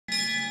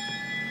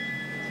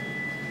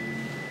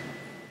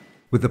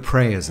With the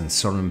prayers and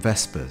solemn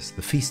vespers,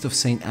 the feast of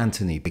Saint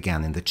Anthony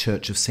began in the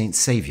Church of Saint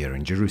Saviour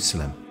in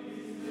Jerusalem.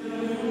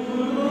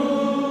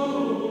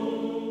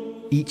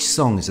 Each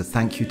song is a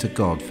thank you to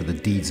God for the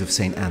deeds of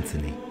Saint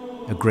Anthony,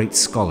 a great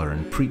scholar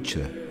and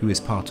preacher who is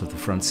part of the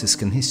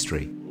Franciscan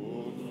history.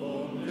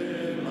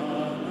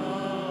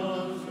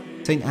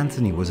 Saint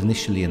Anthony was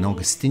initially an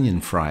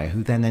Augustinian friar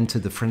who then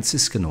entered the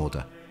Franciscan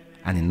order,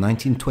 and in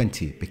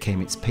 1920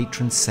 became its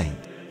patron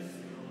saint.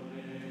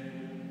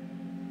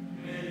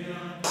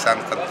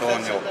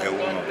 Sant'Antonio è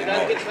uno di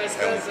noi,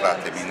 è un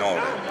frate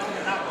minore,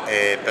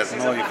 e per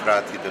noi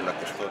frati della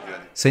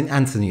custodia. Saint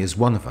Anthony is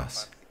one of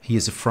us. He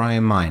is a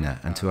friar minor,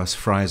 and to us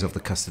friars of the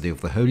custody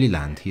of the Holy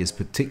Land he is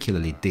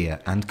particularly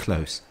dear and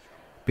close,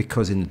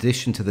 because in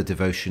addition to the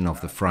devotion of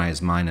the friars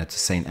minor to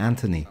Saint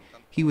Anthony,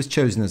 he was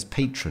chosen as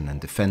patron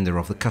and defender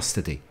of the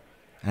custody,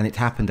 and it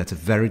happened at a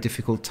very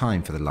difficult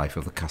time for the life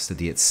of the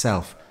custody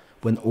itself,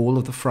 when all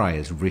of the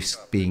friars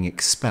risked being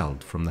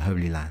expelled from the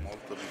Holy Land.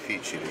 Molto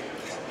difficili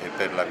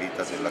per la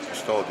vita della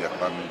custodia,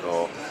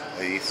 quando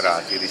I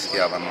frati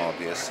rischiavano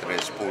di essere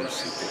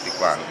espulsi tutti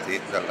quanti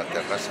dalla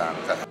Terra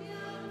Santa.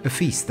 A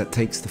feast that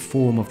takes the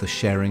form of the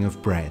sharing of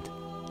bread,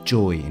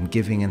 joy in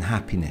giving and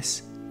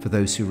happiness for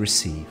those who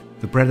receive.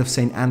 The bread of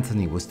Saint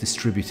Anthony was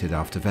distributed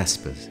after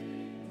Vespers.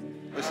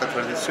 Questa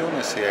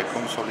tradizione si è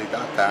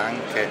consolidata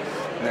anche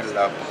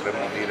nella,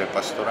 potremmo dire,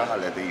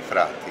 pastorale dei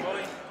frati.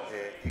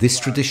 This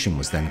tradition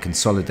was then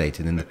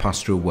consolidated in the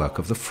pastoral work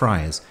of the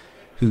friars,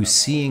 who,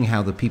 seeing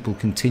how the people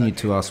continued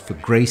to ask for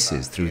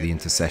graces through the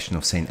intercession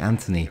of Saint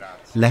Anthony,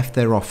 left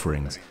their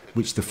offerings,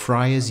 which the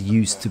friars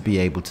used to be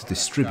able to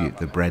distribute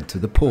the bread to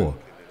the poor.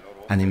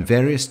 And in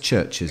various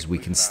churches we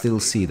can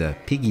still see the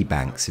piggy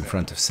banks in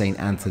front of Saint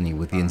Anthony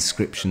with the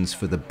inscriptions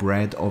for the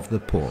bread of the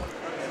poor.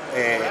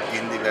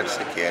 In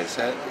diverse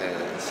chiese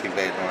si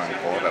vedono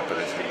ancora, per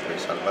esempio, i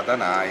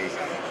salvadanai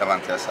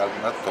davanti a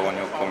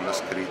Sant'Antonio con la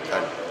scritta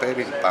per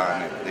il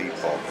pane dei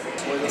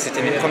poveri. Et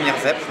c'était mes premières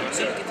vêpres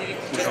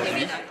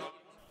aujourd'hui.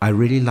 I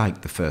really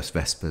liked the first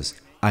Vespers.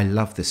 I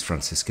love this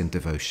Franciscan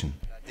devotion.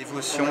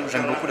 Dévotion,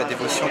 j'aime beaucoup la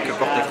dévotion que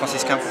portent les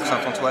franciscains pour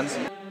Saint Antoine.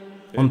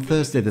 On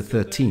Thursday the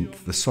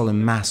 13th, the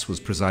solemn Mass was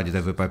presided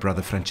over by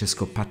Brother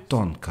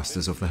Patron,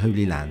 Custos of the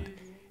Holy Land,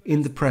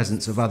 in the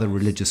presence of other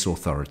religious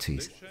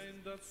authorities.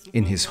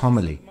 In his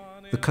homily,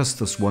 the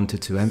Custos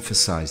wanted to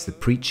emphasize the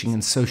preaching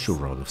and social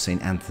role of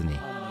Saint Anthony.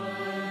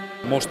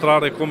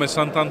 Mostrare come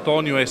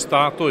Sant'Antonio è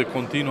stato e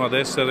continua ad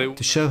essere.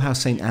 To show how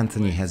Saint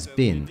Anthony has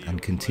been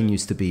and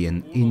continues to be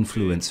an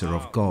influencer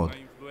of God,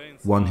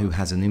 one who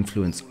has an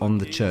influence on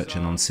the Church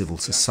and on civil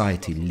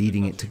society,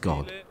 leading it to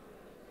God.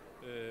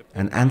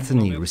 And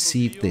Anthony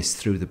received this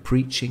through the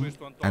preaching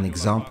and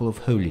example of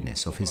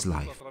holiness of his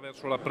life.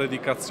 Attraverso la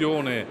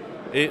predicazione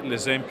e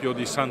l'esempio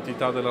di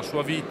santità della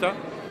sua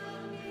vita.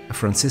 A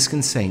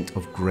Franciscan saint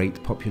of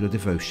great popular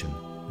devotion,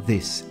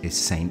 this is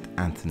Saint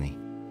Anthony.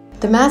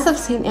 The Mass of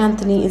Saint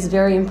Anthony is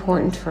very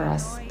important for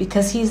us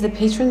because he is the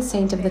patron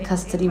saint of the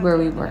custody where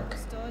we work.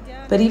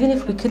 But even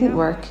if we couldn't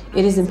work,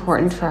 it is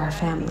important for our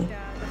family.